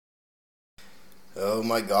Oh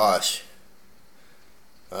my gosh,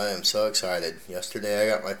 I am so excited. Yesterday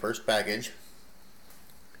I got my first package.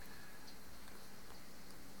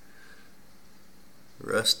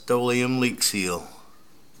 Rust-Oleum leak seal.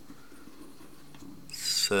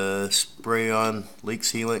 It's a spray-on leak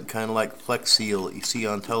sealant, kind of like Flex Seal that you see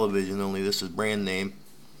on television, only this is brand name.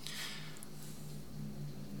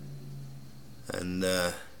 And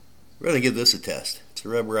we're going to give this a test. It's a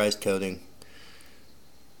rubberized coating.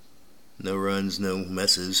 No runs, no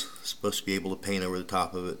messes. Supposed to be able to paint over the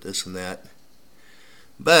top of it, this and that.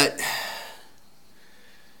 But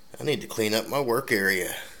I need to clean up my work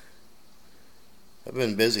area. I've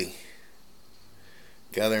been busy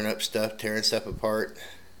gathering up stuff, tearing stuff apart,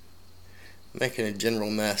 making a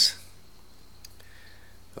general mess.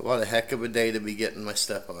 What a heck of a day to be getting my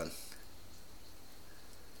stuff on.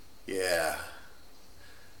 Yeah,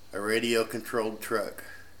 a radio controlled truck,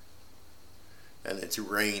 and it's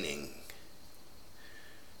raining.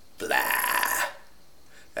 Blah.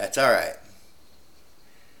 That's alright.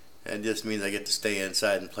 That just means I get to stay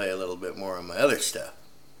inside and play a little bit more on my other stuff.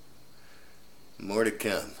 More to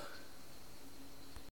come.